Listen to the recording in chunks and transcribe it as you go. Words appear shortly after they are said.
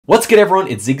What's good everyone,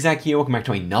 it's Zigzag here, welcome back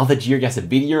to another Geoguessr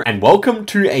video, and welcome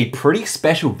to a pretty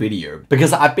special video,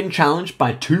 because I've been challenged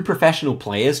by two professional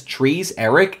players,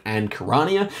 Treezerik and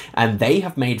Kirania, and they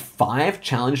have made 5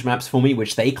 challenge maps for me,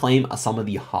 which they claim are some of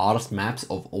the hardest maps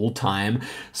of all time.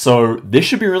 So this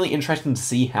should be really interesting to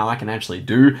see how I can actually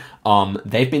do.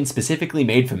 They've been specifically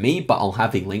made for me, but I'll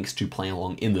have the links to play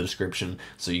along in the description,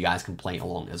 so you guys can play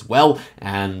along as well,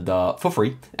 and for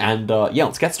free. And yeah,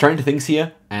 let's get straight into things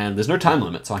here. And there's no time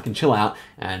limit, so I can chill out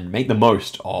and make the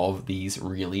most of these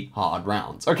really hard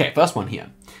rounds. Okay, first one here.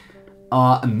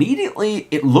 Immediately,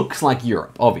 it looks like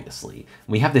Europe, obviously.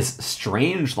 We have this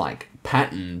strange, like,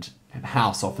 patterned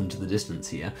house off into the distance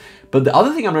here. But the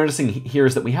other thing I'm noticing here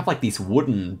is that we have, like, these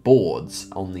wooden boards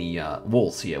on the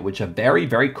walls here, which are very,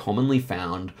 very commonly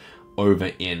found over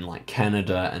in, like,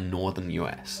 Canada and northern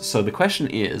US. So the question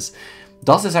is,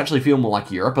 does this actually feel more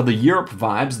like Europe? Are the Europe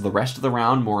vibes of the rest of the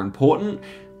round more important?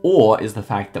 Or is the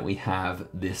fact that we have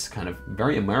this kind of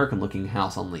very American-looking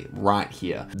house on the right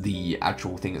here the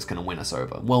actual thing that's going to win us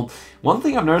over? Well, one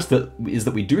thing I've noticed is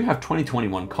that we do have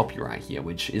 2021 copyright here,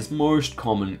 which is most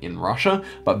common in Russia,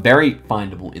 but very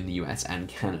findable in the US and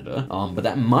Canada. But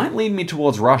that might lead me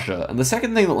towards Russia. And the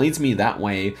second thing that leads me that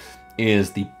way is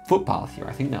the footpath here.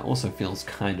 I think that also feels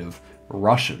kind of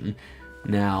Russian.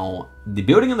 Now, the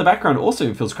building in the background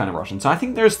also feels kind of Russian. So I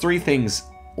think those 3 things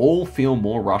all feel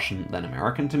more Russian than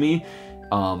American to me.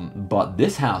 But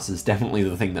this house is definitely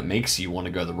the thing that makes you want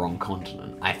to go the wrong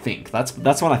continent, I think. That's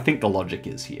what I think the logic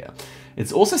is here.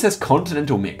 It also says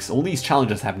continental mix. All these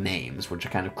challenges have names, which are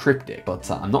kind of cryptic, but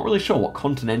I'm not really sure what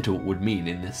continental would mean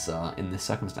in this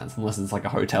circumstance, unless it's like a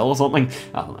hotel or something.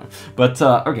 I don't know. But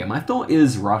okay, my thought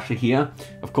is Russia here.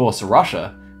 Of course,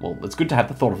 Russia. Well, it's good to have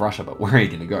the thought of Russia, but where are you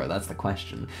going to go? That's the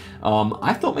question.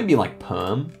 I thought maybe like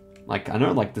Perm. Like, I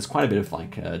know like there's quite a bit of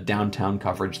like downtown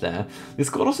coverage there.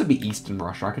 This could also be Eastern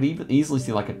Russia. I could even easily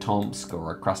see like a Tomsk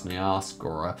or a Krasnoyarsk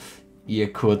or a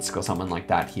Irkutsk or something like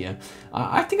that here.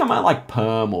 I think I might like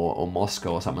Perm or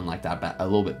Moscow or something like that, but a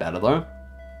little bit better though.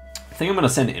 I think I'm going to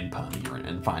send it in Perm here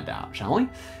and find out, shall we?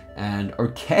 And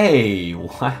okay,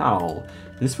 wow.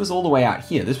 This was all the way out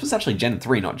here. This was actually Gen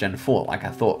 3, not Gen 4, like I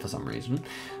thought for some reason.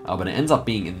 But it ends up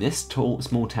being in this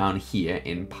small town here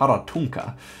in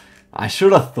Paratunka. I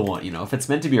should have thought, you know, if it's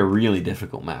meant to be a really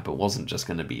difficult map, it wasn't just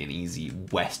going to be an easy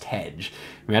west hedge.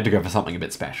 We had to go for something a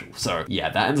bit special. So yeah,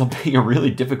 that ends up being a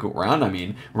really difficult round. I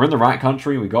mean, we're in the right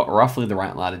country. We got roughly the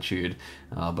right latitude,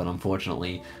 but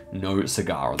unfortunately, no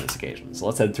cigar on this occasion. So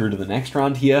let's head through to the next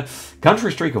round here.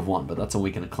 Country streak of 1, but that's all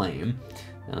we can claim.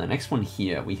 And the next one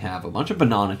here, we have a bunch of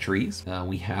banana trees.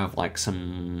 We have like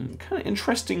some kind of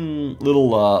interesting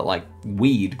little like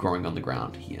weed growing on the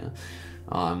ground here.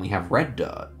 We have red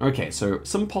dirt. Okay, so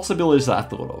some possibilities that I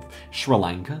thought of. Sri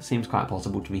Lanka seems quite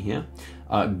possible to me here.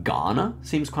 Ghana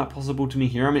seems quite possible to me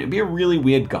here. I mean, it'd be a really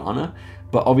weird Ghana,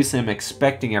 but obviously I'm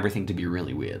expecting everything to be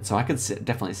really weird. So I could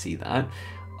definitely see that.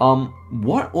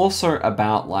 What also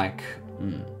about like...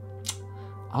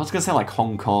 I was gonna say like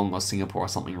Hong Kong or Singapore or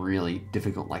something really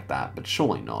difficult like that, but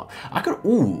surely not. I could,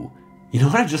 ooh, you know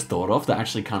what I just thought of that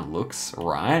actually kind of looks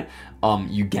right?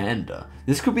 Uganda.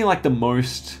 This could be like the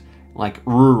most like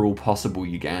rural possible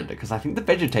Uganda, because I think the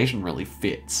vegetation really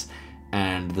fits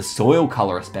and the soil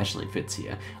color especially fits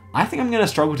here. I think I'm gonna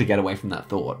struggle to get away from that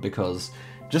thought because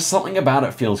just something about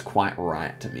it feels quite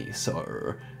right to me.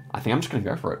 So I think I'm just gonna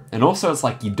go for it. And also it's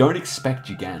like, you don't expect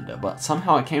Uganda, but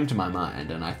somehow it came to my mind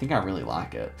and I think I really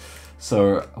like it.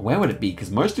 So where would it be?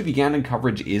 Because most of Ugandan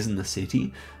coverage is in the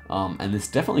city, and this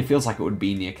definitely feels like it would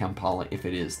be near Kampala if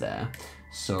it is there.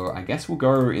 So I guess we'll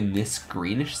go in this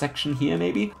greenish section here,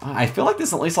 maybe? I feel like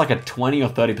there's at least like a 20 or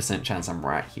 30% chance I'm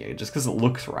right here, just because it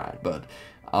looks right, but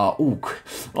ooh,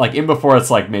 like in before it's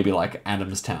like maybe like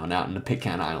Adamstown out in the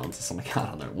Pitcairn Islands or something. I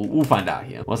don't know. We'll find out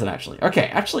here. What's it actually? Okay,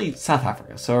 actually South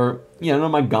Africa. So, you know,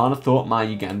 my Ghana thought, my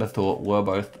Uganda thought were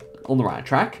both on the right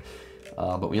track,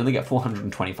 but we only get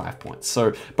 425 points.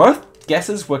 So both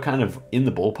guesses were kind of in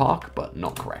the ballpark, but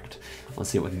not correct. Let's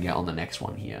see what we can get on the next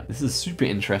one here. This is super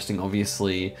interesting,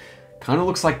 obviously. Kind of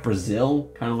looks like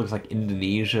Brazil, kind of looks like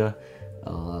Indonesia.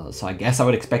 So I guess I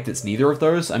would expect it's neither of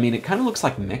those. I mean, it kind of looks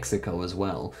like Mexico as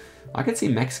well. I could see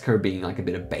Mexico being like a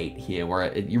bit of bait here,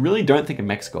 where you really don't think of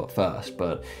Mexico at first,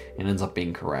 but it ends up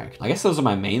being correct. I guess those are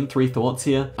my main 3 thoughts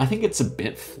here. I think it's a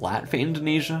bit flat for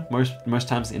Indonesia. Most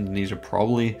times Indonesia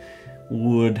probably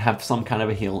would have some kind of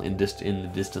a hill in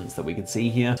the distance that we can see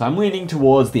here. So I'm leaning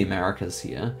towards the Americas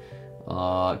here.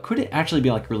 Could it actually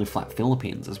be like really flat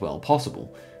Philippines as well?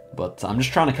 Possible. But I'm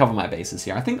just trying to cover my bases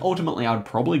here. I think ultimately I would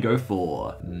probably go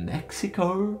for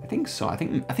Mexico. I think so. I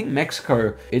think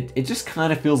Mexico, it just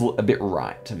kind of feels a bit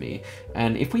right to me.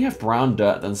 And if we have brown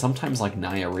dirt, then sometimes like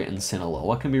Nayarit and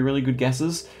Sinaloa can be really good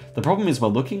guesses. The problem is we're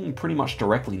looking pretty much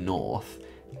directly north.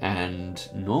 And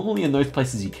normally in those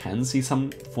places you can see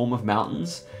some form of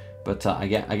mountains. But I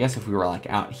guess if we were like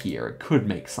out here, it could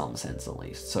make some sense at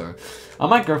least. So I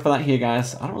might go for that here,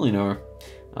 guys. I don't really know.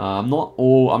 I'm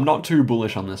not too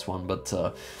bullish on this one, but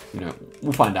you know,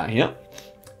 we'll find out here.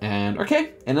 And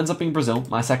okay, it ends up being Brazil,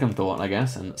 my second thought, I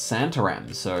guess, and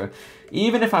Santarém. So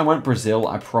even if I went Brazil,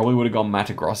 I probably would have gone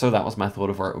Mato Grosso. That was my thought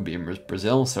of where it would be in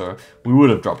Brazil, so we would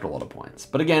have dropped a lot of points.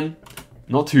 But again,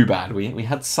 not too bad. We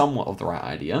had somewhat of the right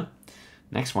idea.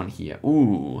 Next one here.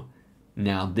 Ooh,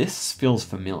 now this feels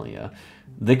familiar.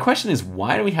 The question is,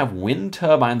 why do we have wind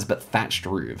turbines but thatched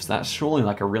roofs? That's surely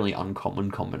like a really uncommon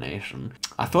combination.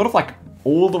 I thought of like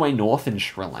all the way north in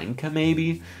Sri Lanka,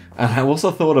 maybe. And I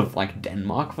also thought of like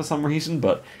Denmark for some reason,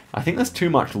 but I think there's too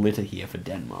much litter here for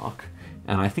Denmark.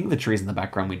 And I think the trees in the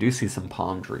background, we do see some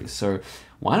palm trees. So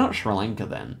why not Sri Lanka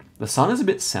then? The sun is a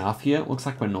bit south here. It looks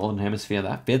like we're Northern Hemisphere.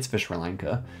 That fits for Sri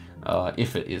Lanka,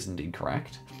 if it is indeed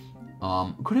correct.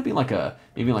 Could it be like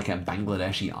maybe like a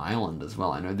Bangladeshi island as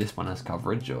well? I know this one has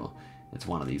coverage, or it's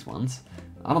one of these ones.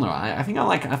 I don't know. I think I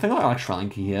like Sri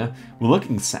Lanka here. We're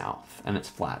looking south and it's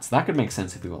flat, so that could make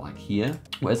sense if we were like here.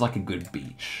 Where's like a good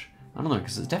beach? I don't know,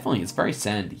 because it's very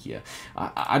sandy here.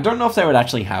 I don't know if they would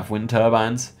actually have wind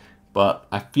turbines, but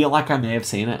I feel like I may have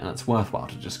seen it, and it's worthwhile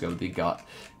to just go with your gut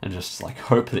and just like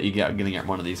hope that you're gonna get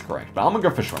one of these correct. But I'm gonna go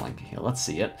for Sri Lanka here. Let's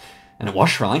see it. And it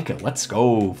was Sri Lanka. Let's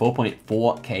go.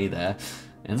 4.4k there.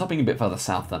 Ends up being a bit further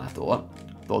south than I thought.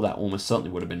 Thought that almost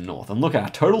certainly would have been north. And look, our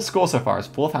total score so far is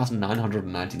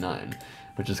 4,999,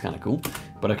 which is kind of cool.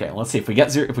 But okay, let's see if we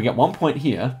get 1 point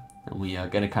here, and we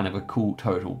get a kind of a cool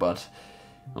total. But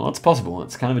well, it's possible.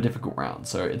 It's kind of a difficult round.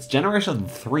 So it's generation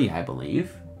 3, I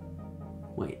believe.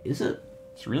 Wait, is it?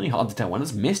 It's really hard to tell. When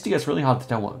it's misty, it's really hard to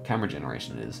tell what camera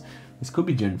generation it is. This could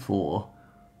be Gen 4.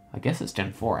 I guess it's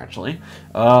Gen 4, actually.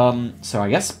 So I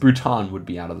guess Bhutan would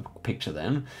be out of the picture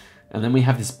then. And then we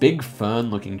have this big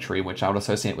fern-looking tree, which I would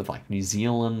associate with, like, New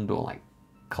Zealand or, like,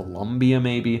 Colombia,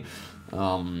 maybe.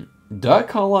 Dirt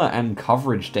color and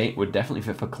coverage date would definitely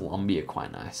fit for Colombia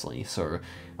quite nicely. So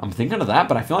I'm thinking of that,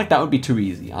 but I feel like that would be too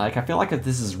easy. Like, I feel like if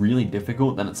this is really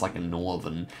difficult, then it's like in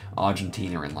northern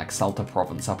Argentina in like Salta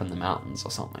province up in the mountains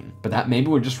or something. But that maybe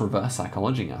we're just reverse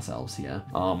psychologing ourselves here.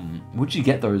 Would you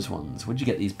get those ones? Would you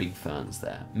get these big ferns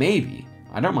there? Maybe.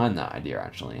 I don't mind that idea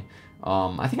actually.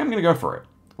 I think I'm gonna go for it.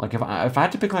 Like if I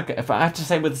had to pick if I had to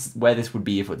say where this would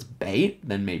be if it's bait,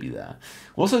 then maybe there.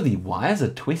 Also, the wires are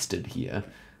twisted here.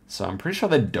 So I'm pretty sure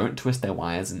they don't twist their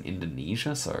wires in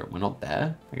Indonesia, so we're not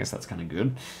there. I guess that's kind of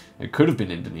good. It could have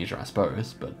been Indonesia, I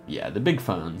suppose, but yeah, the big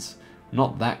ferns,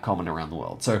 not that common around the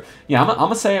world. So yeah, I'm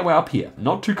gonna say we're up here.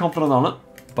 Not too confident on it,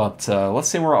 but let's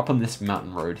say we're up on this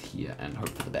mountain road here and hope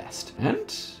for the best.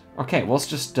 And, okay, well, it's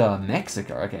just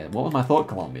Mexico. Okay, what was my thought?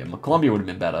 Colombia. Colombia would have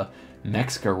been better.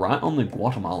 Mexico, right on the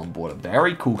Guatemalan border.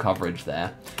 Very cool coverage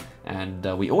there. And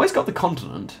we always got the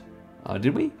continent.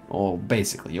 Did we? Or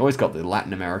basically, you always got the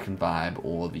Latin American vibe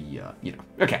or the, you know.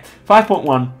 Okay,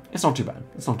 5.1. It's not too bad.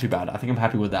 It's not too bad. I think I'm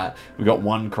happy with that. We got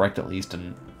one correct at least,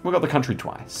 and we got the country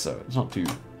twice, so it's not too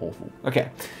awful. Okay,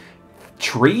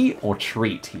 tree or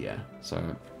treat here.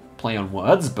 So, play on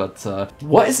words, but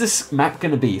what is this map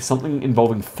going to be? Something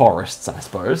involving forests, I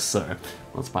suppose. So,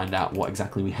 let's find out what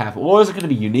exactly we have. Or is it going to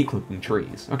be unique looking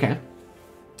trees? Okay.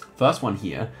 First one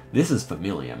here. This is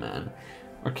familiar, man.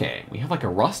 Okay, we have like a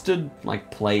rusted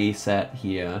like play set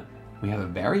here. We have a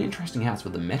very interesting house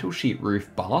with a metal sheet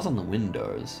roof, bars on the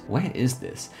windows. Where is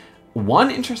this? One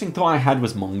interesting thought I had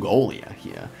was Mongolia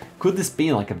here. Could this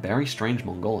be like a very strange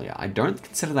Mongolia? I don't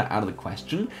consider that out of the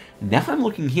question. Now I'm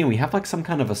looking here, we have like some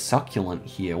kind of a succulent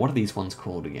here. What are these ones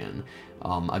called again?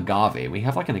 Agave. We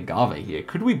have like an agave here.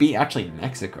 Could we be actually in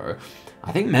Mexico?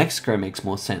 I think Mexico makes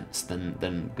more sense than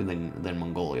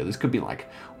Mongolia. This could be like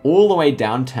all the way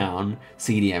downtown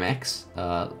CDMX,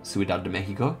 Ciudad de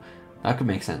Mexico. That could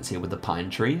make sense here with the pine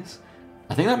trees.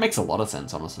 I think that makes a lot of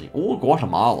sense, honestly. Or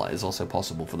Guatemala is also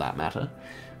possible for that matter.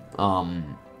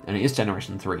 And it is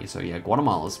Generation 3, so yeah,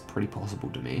 Guatemala is pretty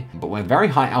possible to me. But we're very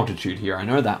high altitude here, I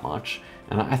know that much.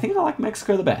 And I think I like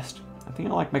Mexico the best. I think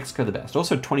I like Mexico the best.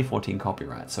 Also 2014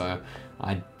 copyright, so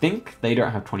I think they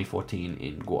don't have 2014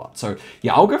 in Guat. So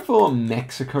yeah, I'll go for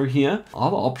Mexico here.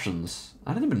 Other options,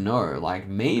 I don't even know. Like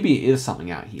maybe it is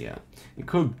something out here. It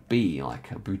could be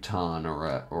like a Bhutan or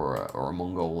a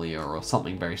Mongolia or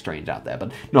something very strange out there.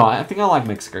 But no, I think I like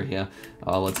Mexico here.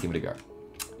 Let's give it a go.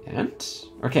 And,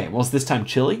 okay, was this time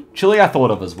Chile? Chile I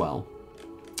thought of as well.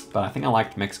 But I think I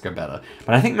liked Mexico better.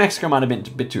 But I think Mexico might have been a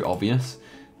bit too obvious.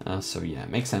 So yeah, it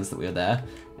makes sense that we were there.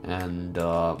 And,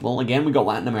 well, again, we got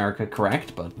Latin America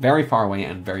correct, but very far away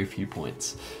and very few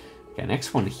points. Okay,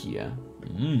 next one here.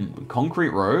 Concrete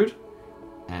road.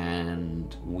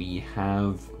 And we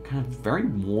have kind of very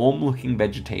warm looking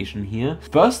vegetation here.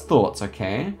 First thoughts,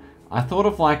 okay. I thought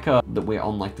of like that we're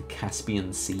on like the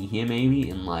Caspian Sea here, maybe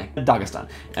in like Dagestan.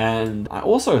 And I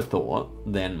also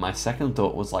thought, then my second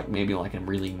thought was like maybe like in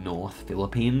really North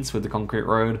Philippines with the concrete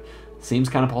road. Seems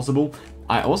kind of possible.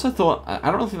 I also thought,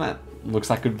 I don't think that looks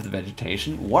that good for the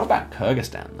vegetation. What about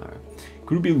Kyrgyzstan though?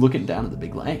 Could we be looking down at the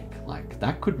big lake? Like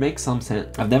that could make some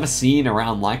sense. I've never seen a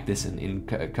round like this in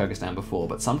Kyrgyzstan before,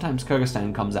 but sometimes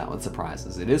Kyrgyzstan comes out with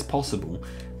surprises. It is possible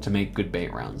to make good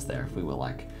bait rounds there if we were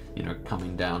like, you know,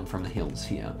 coming down from the hills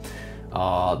here.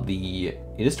 It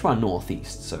is to our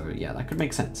northeast, so yeah, that could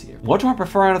make sense here. What do I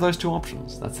prefer out of those two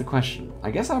options? That's the question.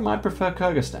 I guess I might prefer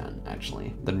Kyrgyzstan,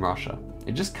 actually, than Russia.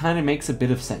 It just kind of makes a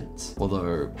bit of sense.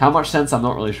 Although, how much sense, I'm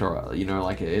not really sure. You know,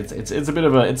 like, it's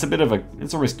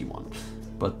a risky one.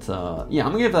 But, yeah,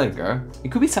 I'm gonna give that a go.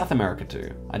 It could be South America,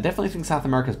 too. I definitely think South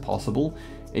America is possible.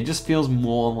 It just feels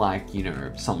more like, you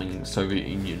know, something Soviet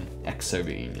Union,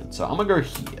 ex-Soviet Union. So I'm gonna go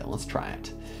here. Let's try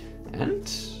it.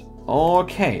 And,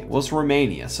 okay, it was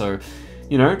Romania. So,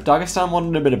 you know, Dagestan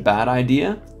wasn't a bit of a bad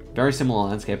idea. Very similar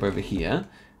landscape over here.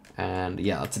 And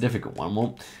yeah, that's a difficult one.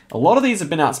 Well, a lot of these have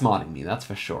been outsmarting me, that's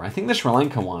for sure. I think the Sri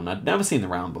Lanka one, I'd never seen the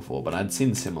round before, but I'd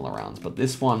seen similar rounds. But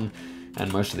this one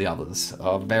and most of the others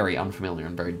are very unfamiliar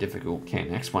and very difficult. Okay,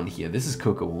 next one here. This is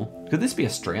cookable. Could this be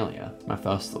Australia? My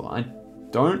first thought. I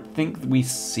don't think we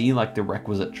see like the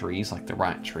requisite trees, like the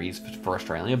right trees for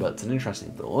Australia, but it's an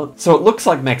interesting thought. So it looks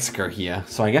like Mexico here.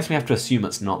 So I guess we have to assume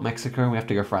it's not Mexico. We have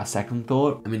to go for our second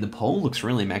thought. I mean, the pole looks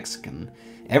really Mexican.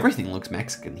 Everything looks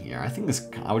Mexican here. I think this,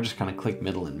 I would just kind of click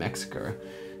middle in Mexico,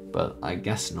 but I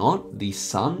guess not. The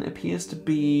sun appears to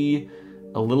be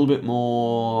a little bit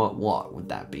more, what would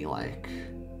that be like?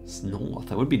 It's north,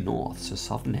 that would be north, so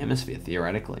southern hemisphere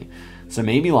theoretically. So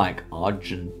maybe like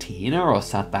Argentina or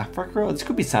South Africa? This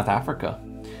could be South Africa.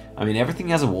 I mean, everything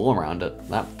has a wall around it.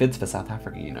 That fits for South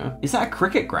Africa, you know? Is that a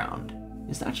cricket ground?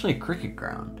 Is it actually a cricket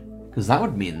ground? Because that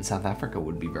would mean South Africa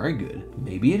would be very good.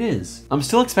 Maybe it is. I'm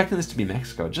still expecting this to be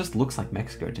Mexico. It just looks like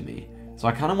Mexico to me. So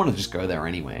I kind of want to just go there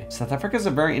anyway. South Africa is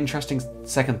a very interesting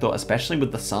second thought, especially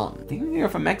with the sun. I think we can go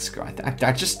for Mexico.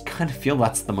 I just kind of feel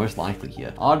that's the most likely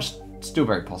here. Still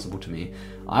very possible to me.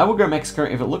 I will go Mexico.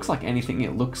 If it looks like anything,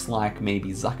 it looks like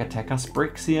maybe Zacatecas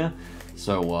bricks here.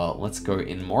 So let's go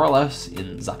in more or less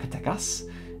in Zacatecas.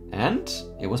 And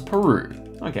it was Peru.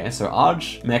 Okay, so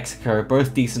Arge, Mexico,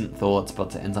 both decent thoughts,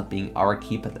 but it ends up being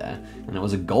Arequipa there. And it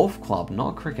was a golf club,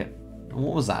 not cricket.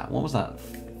 What was that? What was that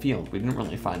field? We didn't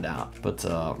really find out. But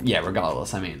yeah,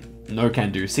 regardless, I mean, no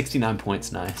can do. 69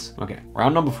 points, nice. Okay,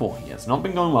 round number 4 here. It's not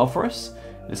been going well for us.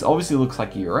 This obviously looks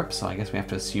like Europe, so I guess we have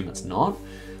to assume it's not.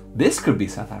 This could be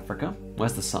South Africa.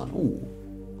 Where's the sun? Ooh,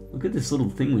 look at this little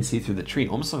thing we see through the tree. It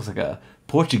almost looks like a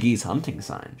Portuguese hunting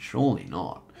sign. Surely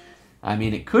not. I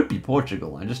mean, it could be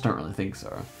Portugal. I just don't really think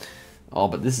so. Oh,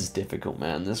 but this is difficult,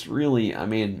 man. This really, I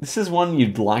mean, this is one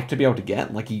you'd like to be able to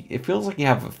get. Like, it feels like you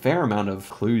have a fair amount of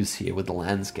clues here with the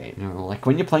landscape. You know, like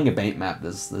when you're playing a bait map,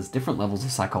 there's different levels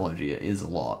of psychology. It is a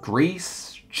lot.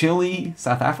 Greece, Chile,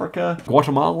 South Africa,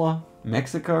 Guatemala,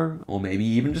 Mexico, or maybe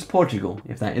even just Portugal,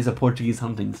 if that is a Portuguese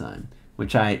hunting sign,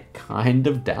 which I kind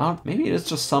of doubt. Maybe it is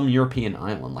just some European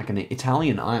island, like an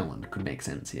Italian island could make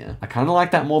sense here. I kind of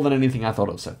like that more than anything I thought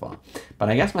of so far. But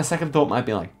I guess my second thought might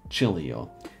be like Chile,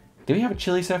 or did we have a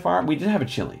Chile so far? We did have a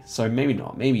Chile, so maybe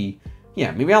not. Maybe,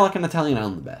 yeah, maybe I like an Italian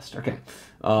island the best. Okay.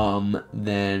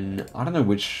 Then I don't know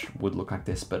which would look like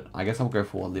this, but I guess I'll go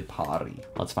for Lipari.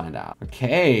 Let's find out.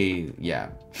 Okay, yeah.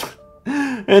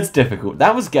 It's difficult.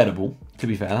 That was gettable, to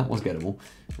be fair. That was gettable.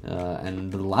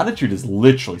 And the latitude is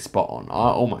literally spot on.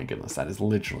 Oh my goodness, that is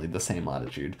literally the same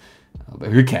latitude. But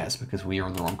who cares, because we are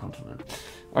on the wrong continent.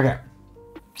 Okay.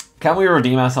 Can we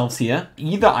redeem ourselves here?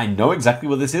 Either I know exactly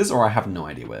what this is, or I have no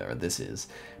idea where this is.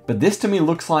 But this to me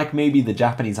looks like maybe the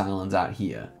Japanese islands out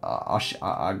here.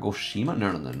 Agoshima?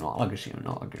 No, not Agoshima,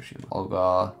 not Agoshima.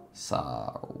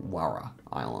 Ogasawara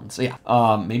Island. So yeah,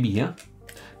 maybe here.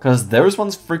 Because those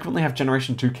ones frequently have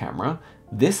Generation 2 camera.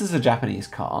 This is a Japanese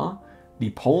car.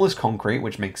 The pole is concrete,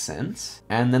 which makes sense.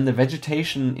 And then the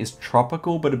vegetation is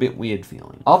tropical, but a bit weird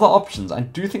feeling. Other options, I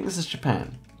do think this is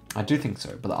Japan. I do think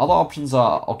so. But the other options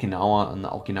are Okinawa and the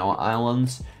Okinawa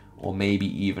Islands, or maybe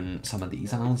even some of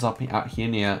these islands out here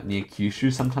near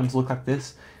Kyushu sometimes look like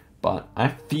this. but I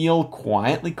feel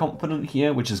quietly confident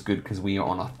here, which is good because we are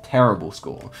on a terrible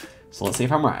score. So let's see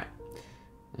if I'm right.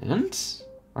 And,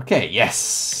 okay,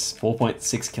 yes,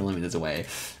 4.6 kilometers away.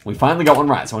 We finally got one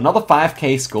right. So another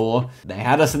 5K score. They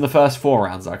had us in the first 4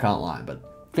 rounds, I can't lie,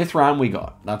 but 5th round we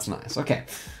got. That's nice. Okay,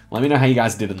 let me know how you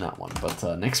guys did in that one.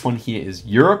 But next one here is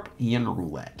European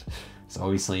roulette. So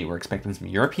obviously we're expecting some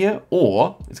Europe here,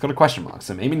 or it's got a question mark,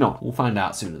 so maybe not. We'll find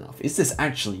out soon enough. Is this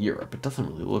actually Europe? It doesn't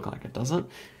really look like it, does it?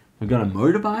 We've got a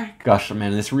motorbike? Gosh,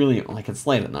 man, this really, like, it's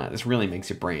late at night. This really makes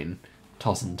your brain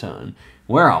toss and turn.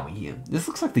 Where are we here? This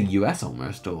looks like the US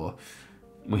almost, or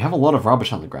we have a lot of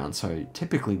rubbish on the ground, so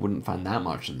typically wouldn't find that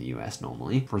much in the US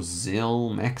normally. Brazil,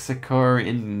 Mexico,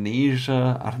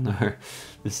 Indonesia, I don't know.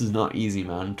 This is not easy,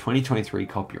 man. 2023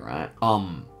 copyright.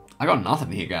 I got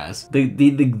nothing here, guys.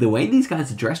 The way these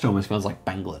guys are dressed almost feels like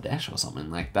Bangladesh or something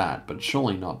like that, but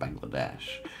surely not Bangladesh.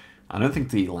 I don't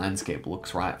think the landscape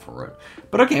looks right for it.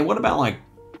 But okay, what about like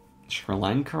Sri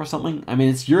Lanka or something? I mean,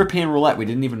 it's European roulette. We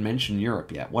didn't even mention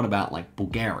Europe yet. What about like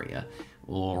Bulgaria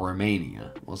or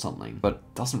Romania or something?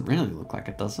 But doesn't really look like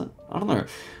it, does it? I don't know.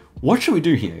 What should we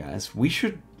do here, guys? We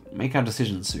should make our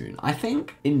decision soon. I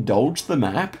think indulge the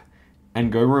map and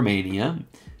go Romania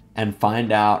and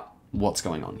find out what's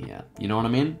going on here. You know what I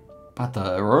mean? But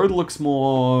the road looks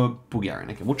more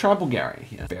Bulgarian. Okay, we'll try Bulgaria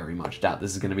here. Very much doubt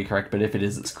this is going to be correct, but if it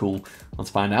is, it's cool. Let's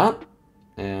find out.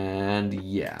 And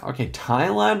yeah, okay,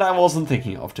 Thailand I wasn't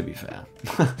thinking of, to be fair.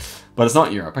 But it's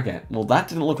not Europe. Okay, well that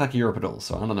didn't look like Europe at all,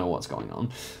 so I don't know what's going on.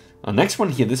 Next one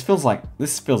here, this feels like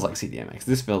CDMX.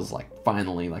 This feels like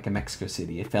finally like a Mexico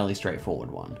City, a fairly straightforward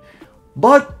one.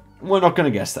 But we're not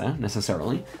going to guess there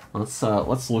necessarily.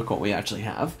 Let's look what we actually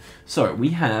have. So we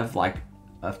have like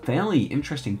a fairly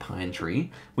interesting pine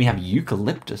tree. We have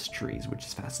eucalyptus trees, which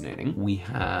is fascinating. We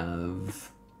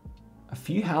have a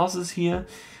few houses here.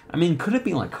 I mean, could it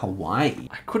be like Hawaii?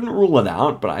 I couldn't rule it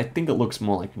out, but I think it looks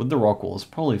more like, with the rock walls,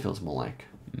 probably feels more like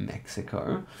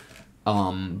Mexico.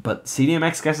 But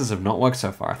CDMX guesses have not worked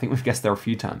so far. I think we've guessed there a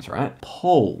few times, right?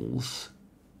 Poles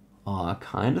are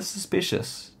kind of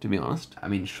suspicious, to be honest. I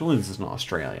mean, surely this is not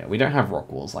Australia. We don't have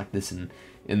rock walls like this in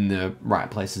the right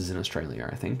places in Australia,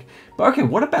 I think. But okay,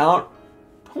 what about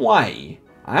Hawaii?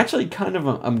 I actually kind of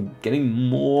I'm getting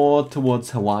more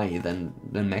towards Hawaii than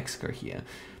Mexico here,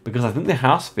 because I think the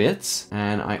house fits,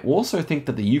 and I also think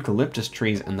that the eucalyptus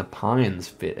trees and the pines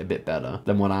fit a bit better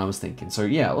than what I was thinking. So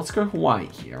yeah, let's go Hawaii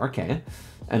here, okay.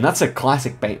 And that's a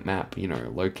classic bait map, you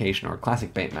know, location, or a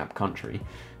classic bait map country.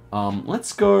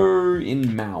 Let's go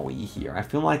in Maui here. I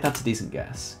feel like that's a decent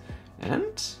guess.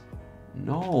 And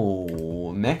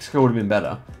no, Mexico would have been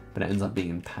better, but it ends up being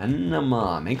in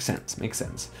Panama. Makes sense, makes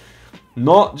sense.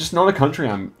 Not a country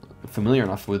I'm familiar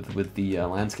enough with the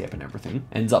landscape and everything.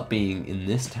 Ends up being in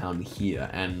this town here,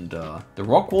 and the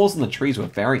rock walls and the trees were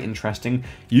very interesting.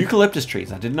 Eucalyptus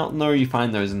trees, I did not know you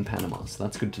find those in Panama, so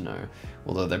that's good to know.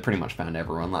 Although they're pretty much found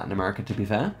everywhere in Latin America, to be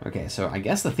fair. Okay, so I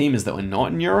guess the theme is that we're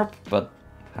not in Europe, but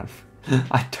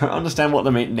I don't understand what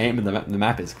the name of the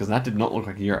map is, because that did not look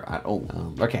like Europe at all.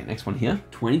 Okay, next one here.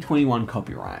 2021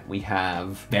 copyright. We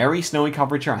have very snowy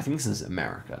coverage here. I think this is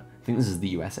America. I think this is the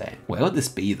USA. Where would this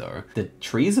be though? The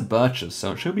trees are birches,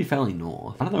 so it should be fairly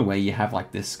north. I don't know where you have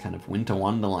like this kind of winter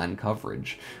wonderland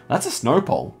coverage. That's a snow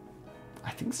pole.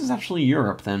 I think this is actually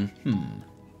Europe then.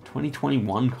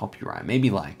 2021 copyright.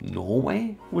 Maybe like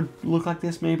Norway would look like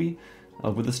this maybe.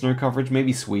 With the snow coverage,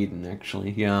 maybe Sweden actually.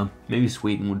 Yeah, maybe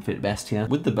Sweden would fit best here.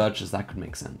 With the birches, that could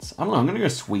make sense. I don't know, I'm gonna go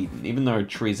Sweden, even though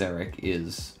Treezerik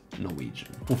is Norwegian.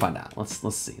 We'll find out. Let's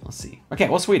see. Okay,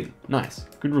 well, Sweden, nice,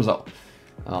 good result.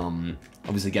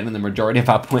 Obviously getting the majority of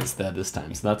our points there this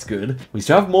time, so that's good. We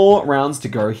still have more rounds to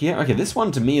go here. Okay, this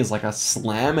one to me is like a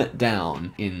slam it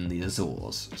down in the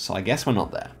Azores, so I guess we're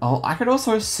not there. Oh, I could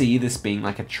also see this being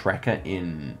like a trekker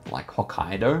in like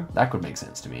Hokkaido. That could make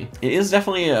sense to me. It is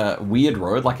definitely a weird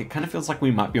road, like it kind of feels like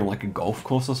we might be on like a golf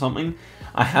course or something.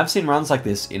 I have seen rounds like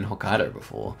this in Hokkaido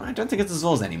before. I don't think it's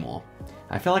Azores anymore.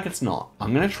 I feel like it's not.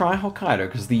 I'm gonna try Hokkaido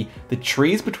because the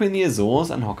trees between the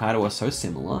Azores and Hokkaido are so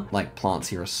similar. Like plants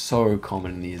here are so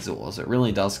common in the Azores. It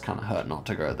really does kind of hurt not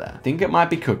to go there. I think it might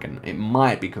be cooking. It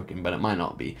might be cooking, but it might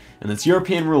not be. And it's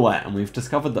European roulette, and we've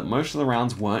discovered that most of the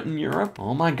rounds weren't in Europe.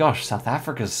 Oh my gosh, South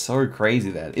Africa's so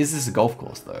crazy there. Is this a golf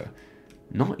course though?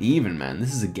 Not even, man.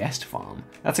 This is a guest farm.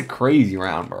 That's a crazy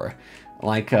round, bro.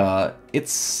 Like,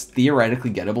 it's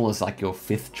theoretically gettable as like your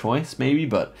 5th choice maybe,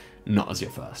 but not as your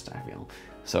first, I feel.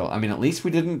 So, I mean, at least we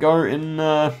didn't go in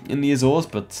the Azores,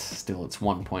 but still, it's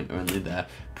 1 point only there.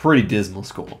 Pretty dismal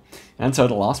score. And so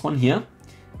the last one here,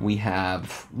 we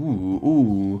have,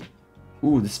 ooh,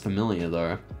 this is familiar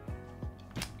though.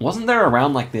 Wasn't there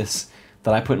around like this,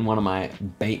 that I put in one of my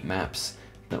bait maps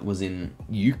that was in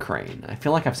Ukraine. I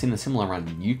feel like I've seen a similar round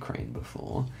in Ukraine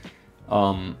before.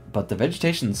 But the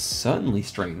vegetation's certainly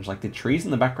strange. Like the trees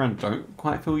in the background don't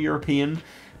quite feel European,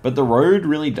 but the road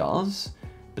really does.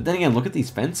 But then again, look at these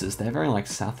fences. They're very like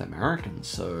South American.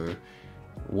 So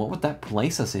what would that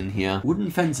place us in here? Wooden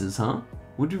fences, huh?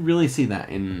 Would you really see that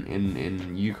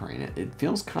in Ukraine? It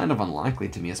feels kind of unlikely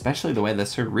to me, especially the way they're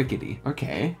so rickety.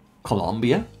 Okay,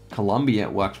 Colombia. Colombia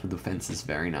works with the fences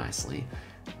very nicely,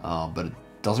 but it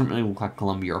doesn't really look like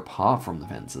Colombia apart from the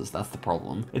fences. That's the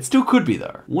problem. It still could be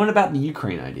though. What about the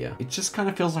Ukraine idea? It just kind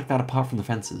of feels like that apart from the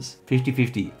fences.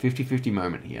 50-50, 50-50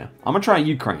 moment here. I'm gonna try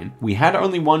Ukraine. We had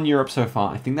only one Europe so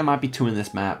far. I think there might be two in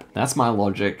this map. That's my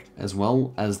logic, as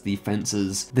well as the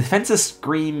fences. The fences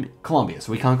scream Colombia,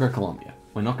 so we can't go Colombia.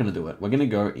 We're not gonna do it. We're gonna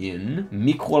go in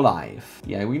Mykolaiv.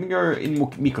 Yeah, we're gonna go in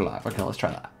Mykolaiv. Okay, let's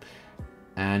try that.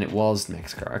 And it was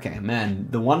Mexico. Okay, man,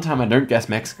 the one time I don't guess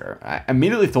Mexico. I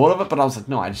immediately thought of it, but I was like,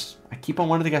 no, I keep on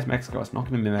wanting to guess Mexico. It's not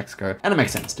gonna be Mexico. And it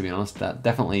makes sense, to be honest. That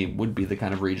definitely would be the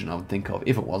kind of region I would think of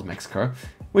if it was Mexico,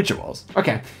 which it was.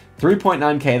 Okay,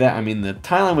 3.9k there. I mean, the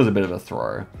Thailand was a bit of a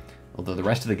throw, although the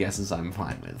rest of the guesses I'm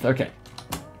fine with. Okay.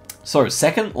 So,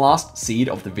 second last seed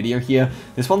of the video here.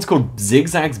 This one's called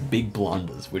Zigzag's Big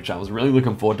Blunders, which I was really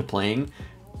looking forward to playing.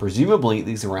 Presumably,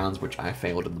 these are rounds which I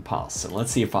failed in the past, so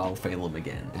let's see if I'll fail them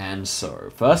again. And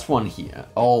so, first one here.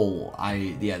 Oh,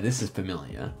 yeah, this is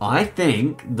familiar. I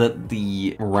think that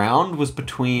the round was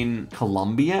between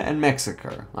Colombia and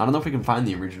Mexico. I don't know if we can find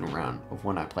the original round of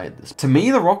when I played this. To me,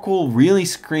 the rock wall really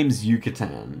screams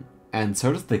Yucatan, and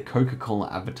so does the Coca-Cola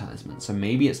advertisement. So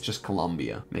maybe it's just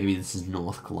Colombia. Maybe this is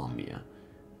North Colombia.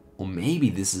 Or maybe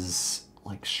this is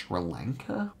like Sri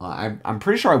Lanka? I'm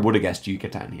pretty sure I would have guessed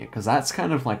Yucatan here, because that's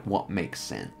kind of like what makes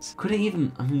sense. Could it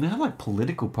even, I mean, they have like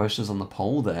political posters on the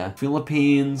pole there.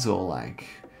 Philippines or like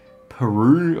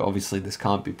Peru. Obviously this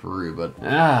can't be Peru, but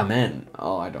man.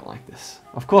 Oh, I don't like this.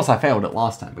 Of course I failed it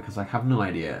last time because I have no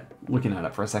idea, looking at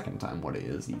it for a second time, what it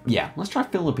is. Yeah, let's try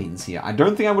Philippines here. I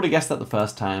don't think I would have guessed that the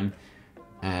first time.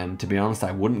 And to be honest,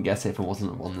 I wouldn't guess it if it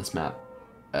wasn't on this map.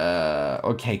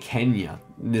 Okay, Kenya.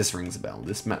 This rings a bell.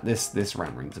 This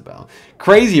round rings a bell.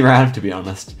 Crazy round, to be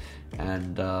honest.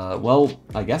 And, well,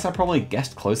 I guess I probably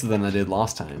guessed closer than I did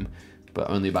last time, but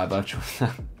only by virtue of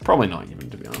that. Probably not even,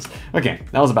 to be honest. Okay,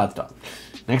 that was a bad start.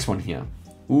 Next one here.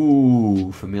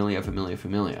 Ooh, familiar.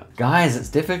 Guys, it's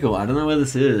difficult. I don't know where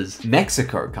this is.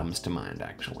 Mexico comes to mind,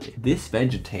 actually. This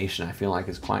vegetation, I feel like,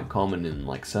 is quite common in,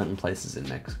 like, certain places in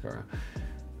Mexico.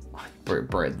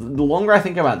 Bro, the longer I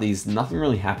think about these, nothing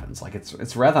really happens. Like,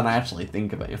 it's rare that I actually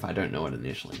think of it if I don't know it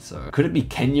initially. So, could it be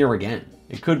Kenya again?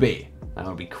 It could be. That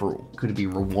would be cruel. Could it be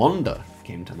Rwanda?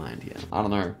 Came to mind here. I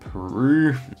don't know.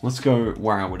 Peru. Let's go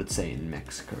where I would say in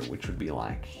Mexico, which would be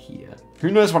like here. Who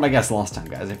knows what I guessed last time,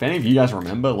 guys? If any of you guys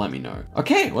remember, let me know.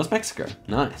 Okay, it was Mexico.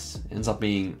 Nice. Ends up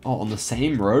being, oh, on the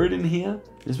same road in here?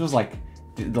 This was like,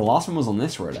 the last one was on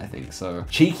this road, I think. So,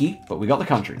 cheeky, but we got the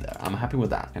country there. I'm happy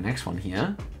with that. The next one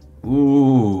here.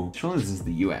 Ooh, surely this is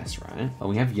the US, right? Oh,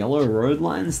 we have yellow road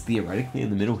lines theoretically in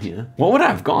the middle here. What would I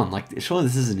have gone? Like, surely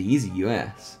this is an easy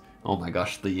US. Oh my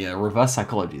gosh, the reverse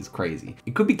psychology is crazy.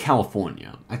 It could be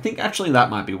California. I think actually that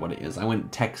might be what it is. I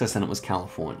went Texas and it was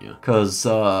California. Because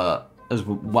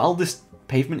while this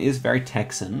pavement is very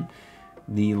Texan,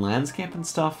 the landscape and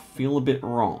stuff feel a bit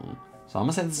wrong. So I'm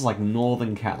gonna say this is like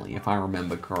Northern Cali, if I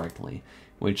remember correctly.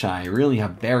 Which I really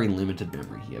have very limited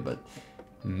memory here, but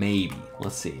maybe.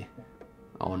 Let's see.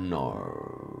 Oh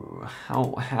no.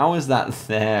 How is that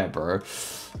there, bro?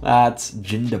 That's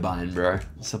Jindabyne, bro.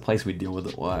 It's a place we deal with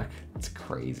at work. It's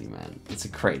crazy, man. It's a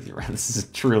crazy round. This is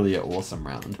truly an awesome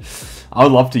round. I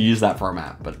would love to use that for a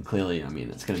map, but clearly, I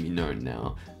mean, it's going to be known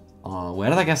now. Where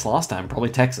did I guess last time? Probably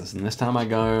Texas. And this time I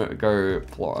go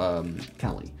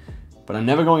Cali. But I'm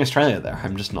never going Australia there.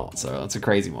 I'm just not. So that's a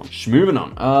crazy one. Moving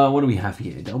on. What do we have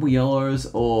here? Double yellows.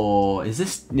 Or is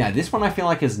this? Yeah, this one I feel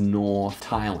like is North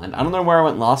Thailand. I don't know where I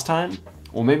went last time.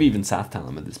 Or maybe even South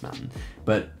Thailand with this mountain.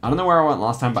 But I don't know where I went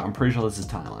last time, but I'm pretty sure this is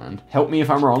Thailand. Help me if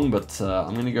I'm wrong, but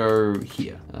I'm going to go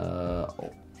here.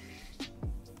 Oh.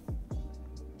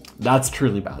 That's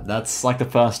truly bad. That's like the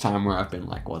first time where I've been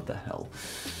like, what the hell?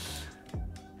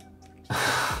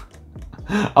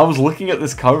 I was looking at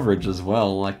this coverage as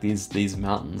well, like these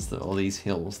mountains or these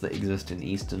hills that exist in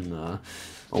eastern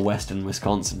or western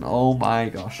Wisconsin. Oh my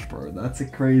gosh, bro, that's a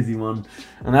crazy one.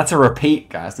 And that's a repeat,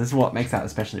 guys. This is what makes that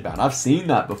especially bad. I've seen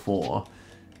that before,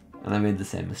 and I made the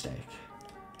same mistake.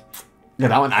 Yeah,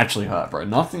 that one actually hurt, bro.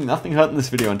 Nothing hurt in this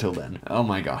video until then. Oh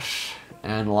my gosh.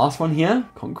 And the last one here,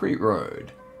 concrete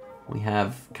road. We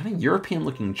have kind of European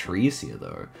looking trees here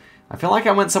though. I feel like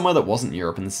I went somewhere that wasn't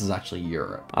Europe and this is actually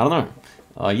Europe. I don't know.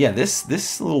 Yeah,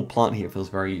 this little plant here feels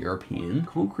very European.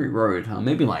 Concrete road, huh?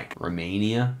 Maybe like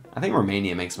Romania. I think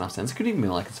Romania makes enough sense. It could even be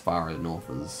like as far as north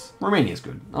as... Romania's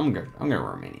good. I'm going to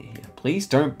Romania here. Please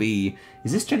don't be...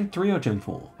 Is this Gen 3 or Gen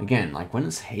 4? Again, like when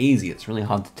it's hazy, it's really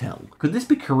hard to tell. Could this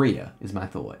be Korea, is my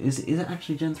thought. Is it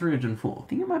actually Gen 3 or Gen 4? I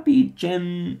think it might be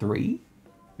Gen 3.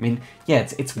 I mean, yeah,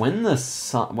 it's when the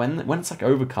sun, when it's like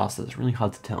overcast that it's really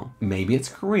hard to tell. Maybe it's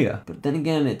Korea, but then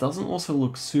again, it doesn't also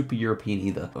look super European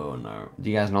either. Oh no.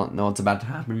 Do you guys not know what's about to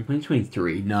happen in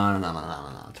 2023? No.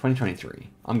 2023.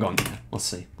 I'm going there. Let's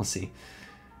see.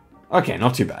 Okay,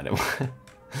 not too bad.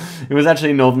 It was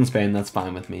actually northern Spain, that's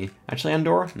fine with me. Actually,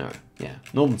 Andorra? No. Yeah,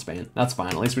 northern Spain, that's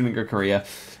fine. At least we didn't go Korea.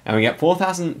 And we get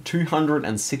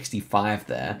 4,265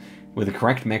 there. With the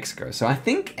correct Mexico. So I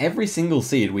think every single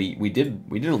seed we did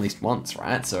at least once,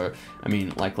 right? So, I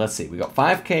mean, like, let's see. We got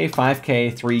 5K,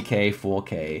 5K, 3K,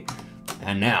 4K,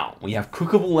 and now we have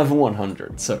cookable level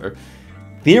 100. So,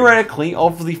 theoretically,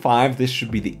 of the 5, this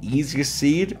should be the easiest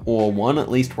seed, or one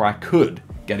at least where I could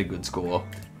get a good score.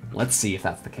 Let's see if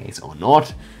that's the case or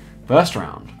not. First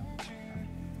round.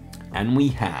 And we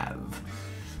have...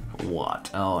 What?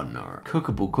 Oh no.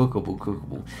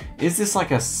 Cookable. Is this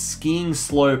like a skiing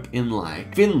slope in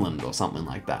like Finland or something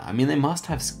like that? I mean, they must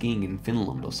have skiing in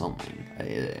Finland or something.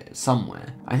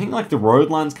 Somewhere. I think like the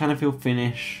road lines kind of feel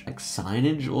Finnish. Like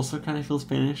signage also kind of feels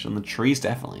Finnish, and the trees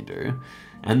definitely do.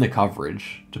 And the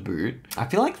coverage to boot. I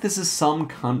feel like this is some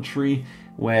country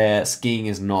where skiing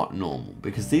is not normal,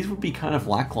 because these would be kind of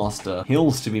lackluster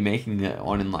hills to be making it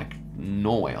on in like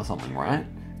Norway or something, right?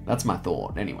 That's my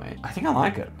thought, anyway. I think I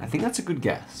like it. I think that's a good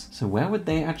guess. So where would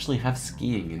they actually have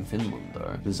skiing in Finland,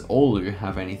 though? Does Oulu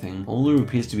have anything? Oulu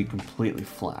appears to be completely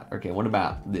flat. Okay, what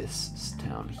about this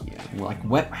town here?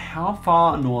 Like, how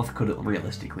far north could it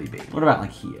realistically be? What about,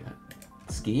 like, here?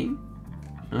 Skiing?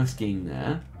 No skiing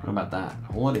there. What about that?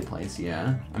 Holiday place,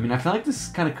 yeah. I mean, I feel like this is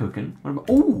kind of cooking. What about,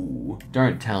 ooh,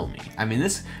 don't tell me. I mean,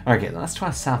 this, okay, that's to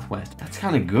our southwest. That's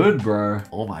kind of good, bro.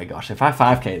 Oh my gosh, if I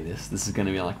 5K this is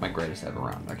gonna be like my greatest ever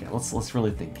round. Okay, let's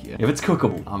really think here. If it's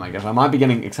cookable, oh my gosh, I might be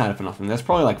getting excited for nothing. There's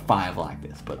probably like 5 like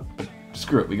this, but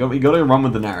screw it. We got to run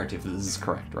with the narrative. This is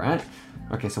correct, right?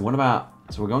 Okay, so what about,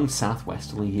 so we're going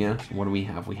southwesterly here. What do we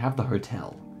have? We have the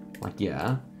hotel. Like,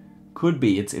 yeah. Could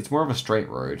be. It's more of a straight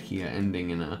road here, ending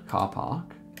in a car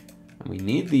park. And we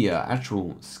need the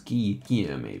actual ski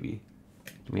here, maybe.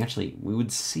 We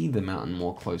would see the mountain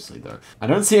more closely, though. I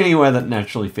don't see anywhere that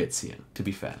naturally fits here, to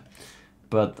be fair.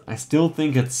 But I still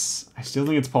think it's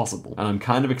possible. And I'm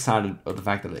kind of excited at the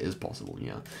fact that it is possible,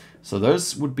 yeah. So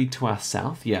those would be to our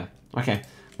south, yeah. Okay,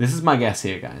 this is my guess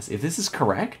here, guys. If this is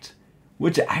correct,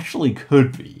 which it actually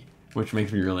could be, which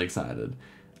makes me really excited,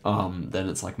 then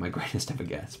it's like my greatest ever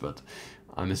guess, but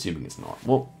I'm assuming it's not.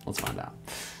 Well, let's find out.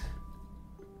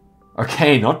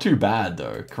 Okay, not too bad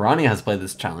though. Kirania has played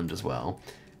this challenge as well,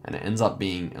 and it ends up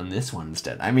being on this one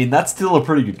instead. I mean, that's still a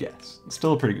pretty good guess. It's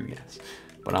still a pretty good guess.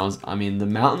 But I mean, the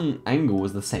mountain angle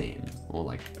was the same, or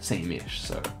like same-ish,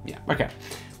 so yeah. Okay,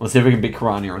 let's see if we can beat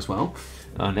Kirania as well.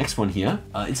 Next one here,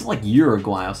 it's like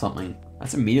Uruguay or something.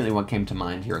 That's immediately what came to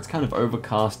mind here. It's kind of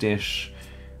overcast-ish.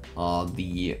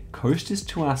 The coast is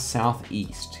to our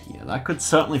southeast here. That could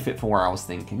certainly fit for where I was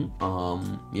thinking.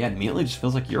 Yeah, immediately just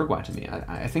feels like Uruguay to me.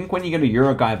 I think when you get a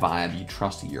Uruguay vibe, you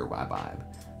trust a Uruguay vibe.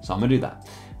 So I'm gonna do that.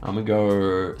 I'm gonna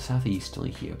go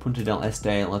southeasterly here. Punta del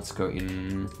Este. Let's go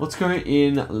in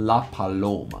La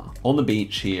Paloma. On the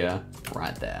beach here,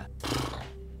 right there.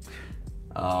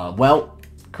 Well,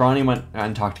 Kirania went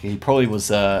Antarctica. He probably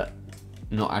was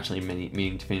not actually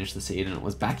meaning to finish the seed, and it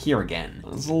was back here again. It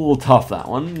was a little tough, that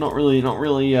one. Not really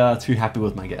too happy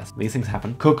with my guess. These things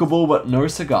happen. Cookable, but no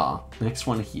cigar. Next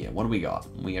one here. What do we got?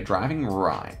 We are driving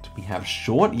right. We have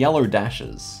short yellow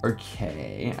dashes.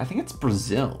 Okay, I think it's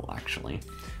Brazil, actually.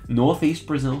 Northeast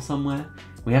Brazil somewhere.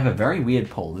 We have a very weird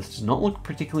pole. This does not look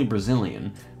particularly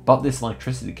Brazilian, but this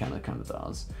electricity kind of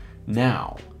does.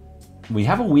 Now, we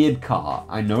have a weird car.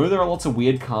 I know there are lots of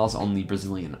weird cars on the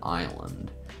Brazilian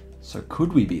island. So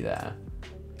could we be there?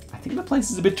 I think the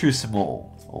place is a bit too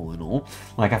small, all in all.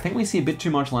 Like, I think we see a bit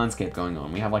too much landscape going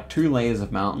on. We have like 2 layers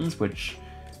of mountains, which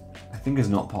I think is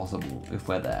not possible if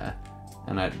we're there.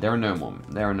 And there are no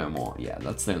more. Yeah,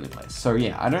 that's the only place. So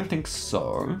yeah, I don't think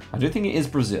so. I do think it is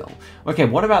Brazil. Okay,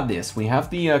 what about this? We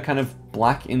have the kind of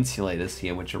black insulators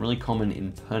here, which are really common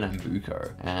in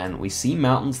Pernambuco. And we see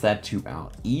mountains there to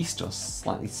our east or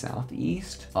slightly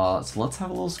southeast. So let's have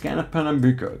a little scan of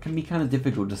Pernambuco. It can be kind of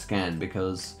difficult to scan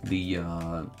because the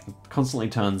it constantly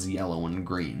turns yellow and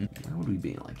green. Where would we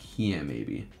be? Like here,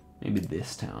 maybe. Maybe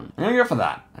this town. I'm gonna go for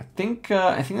that. I think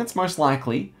that's most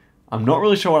likely. I'm not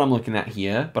really sure what I'm looking at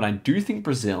here, but I do think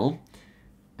Brazil,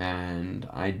 and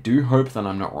I do hope that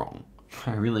I'm not wrong.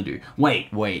 I really do. Wait.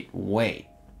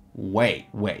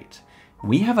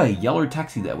 We have a yellow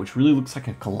taxi there, which really looks like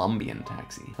a Colombian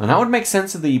taxi. And that would make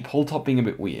sense of the pole top being a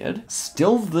bit weird.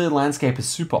 Still, the landscape is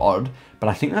super odd, but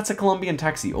I think that's a Colombian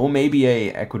taxi, or maybe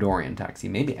a Ecuadorian taxi.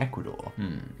 Maybe Ecuador.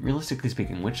 Realistically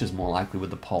speaking, which is more likely with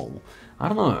the pole? I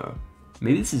don't know.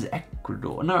 Maybe this is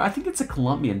Ecuador. No, I think it's a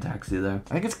Colombian taxi though.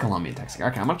 I think it's a Colombian taxi.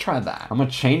 Okay, I'm gonna try that. I'm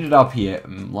gonna change it up here.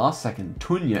 Last second,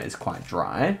 Tunya is quite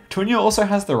dry. Tunya also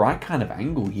has the right kind of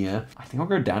angle here. I think I'll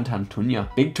go downtown Tunya.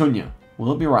 Big Tunya.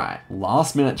 Will it be right?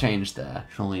 Last minute change there.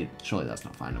 Surely that's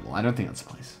not findable. I don't think that's the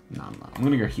place. No. I'm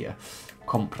gonna go here.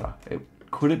 Compra.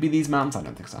 Could it be these mountains? I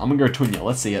don't think so. I'm gonna go Tunya.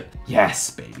 Let's see it.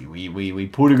 Yes, baby. We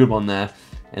pulled a good one there.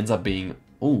 Ends up being,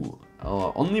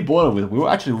 on the border with, we were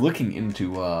actually looking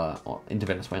into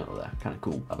Venezuela there. Kind of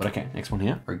cool. But okay, next one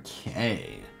here.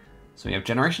 Okay. So we have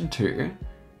Generation 2.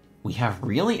 We have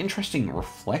really interesting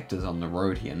reflectors on the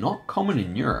road here. Not common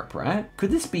in Europe, right? Could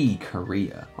this be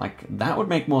Korea? Like, that would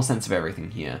make more sense of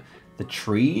everything here. The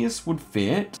trees would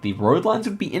fit. The road lines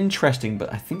would be interesting,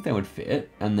 but I think they would fit.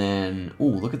 And then,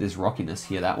 look at this rockiness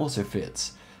here. That also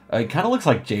fits. It kind of looks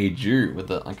like Jeju with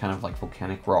the kind of like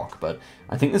volcanic rock, but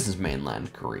I think this is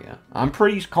mainland Korea. I'm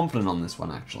pretty confident on this one,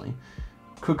 actually.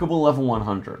 Cookable level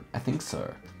 100. I think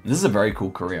so. This is a very cool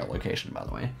Korea location, by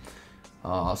the way.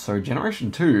 So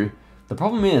Generation 2, the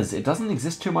problem is it doesn't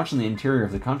exist too much in the interior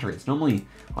of the country. It's normally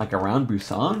like around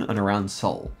Busan and around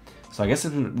Seoul. So I guess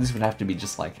this would have to be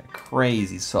just like a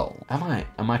crazy Seoul.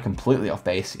 Am I completely off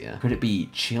base here? Could it be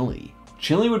Chile?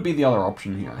 Chile would be the other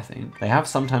option here, I think. They have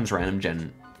sometimes random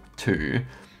Gen 2,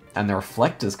 and the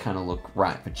reflectors kind of look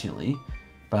right for Chile.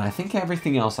 But I think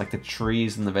everything else, like the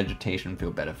trees and the vegetation, feel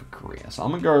better for Korea. So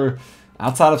I'm gonna go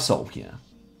outside of Seoul here.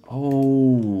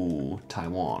 Oh,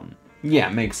 Taiwan. Yeah,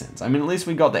 makes sense. I mean, at least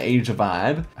we got the Asia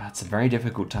vibe. It's a very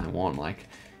difficult Taiwan. Like,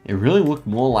 it really looked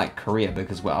more like Korea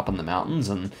because we're up in the mountains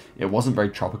and it wasn't very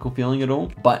tropical feeling at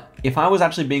all. But if I was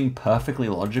actually being perfectly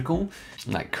logical,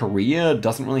 like Korea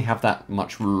doesn't really have that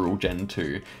much rural Gen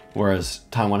 2, whereas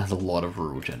Taiwan has a lot of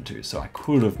rural Gen 2. So I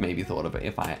could have maybe thought of it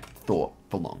if I thought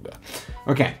for longer.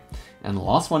 Okay, and the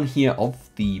last one here of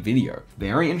the video.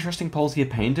 Very interesting poles here,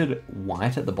 painted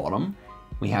white at the bottom.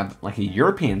 We have like a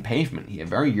European pavement here,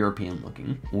 very European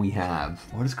looking. We have,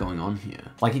 what is going on here?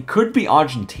 Like it could be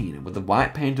Argentina with the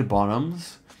white painted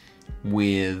bottoms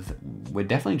we're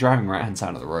definitely driving right-hand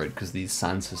side of the road because these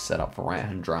signs are set up for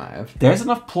right-hand drive. There's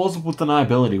enough plausible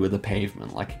deniability with the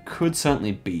pavement, like it could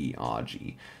certainly be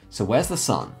RG. So where's the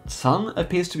sun? Sun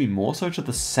appears to be more so to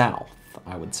the south,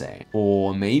 I would say.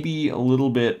 Or maybe a little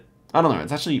bit, I don't know,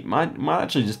 it's actually, might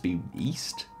actually just be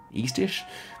east-ish.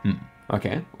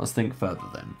 Okay, let's think further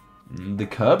then. The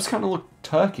curbs kind of look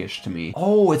Turkish to me.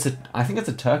 Oh, I think it's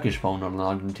a Turkish pole, not an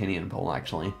Argentinian pole,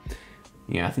 actually.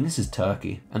 Yeah, I think this is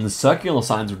Turkey. And the circular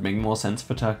signs would make more sense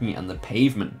for Turkey, and the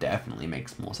pavement definitely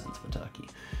makes more sense for Turkey.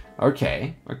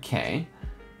 Okay.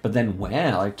 But then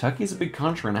where? Like, Turkey's a big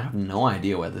country, and I have no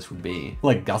idea where this would be.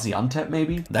 Like, Gaziantep,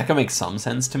 maybe? That could make some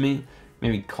sense to me.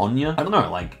 Maybe Konya? I don't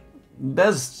know, like,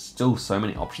 there's still so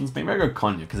many options. Maybe I go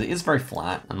Konya, because it is very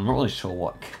flat, and I'm not really sure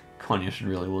what Konya should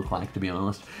really look like, to be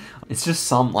honest. It's just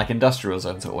some, like, industrial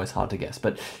zones are always hard to guess.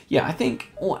 But yeah, I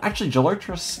think, actually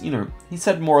Jalotras, you know, he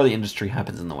said more of the industry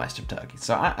happens in the west of Turkey.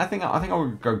 So I think I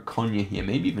would go Konya here,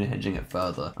 maybe even hedging it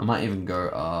further. I might even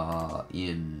go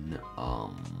in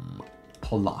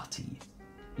Polati.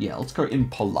 Yeah, let's go in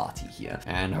Polati here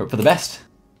and hope for the best.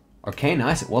 Okay,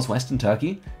 nice. It was Western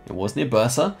Turkey. It was near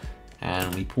Bursa.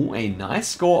 And we pull a nice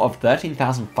score of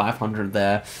 13,500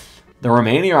 there. The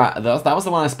Romania, that was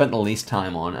the one I spent the least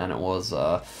time on, and it was,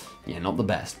 yeah, not the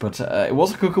best. But it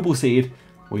was a cookable seed.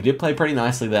 We did play pretty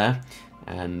nicely there.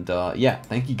 And yeah,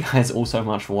 thank you guys all so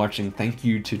much for watching. Thank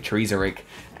you to Treezerik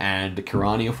and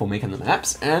Kirania for making the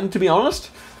maps. And to be honest,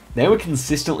 they were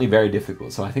consistently very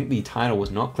difficult. So I think the title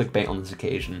was not clickbait on this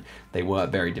occasion. They were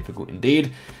very difficult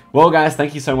indeed. Well guys,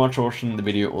 thank you so much for watching the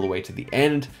video all the way to the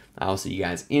end. I'll see you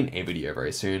guys in a video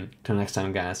very soon. Till next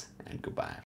time guys, and goodbye.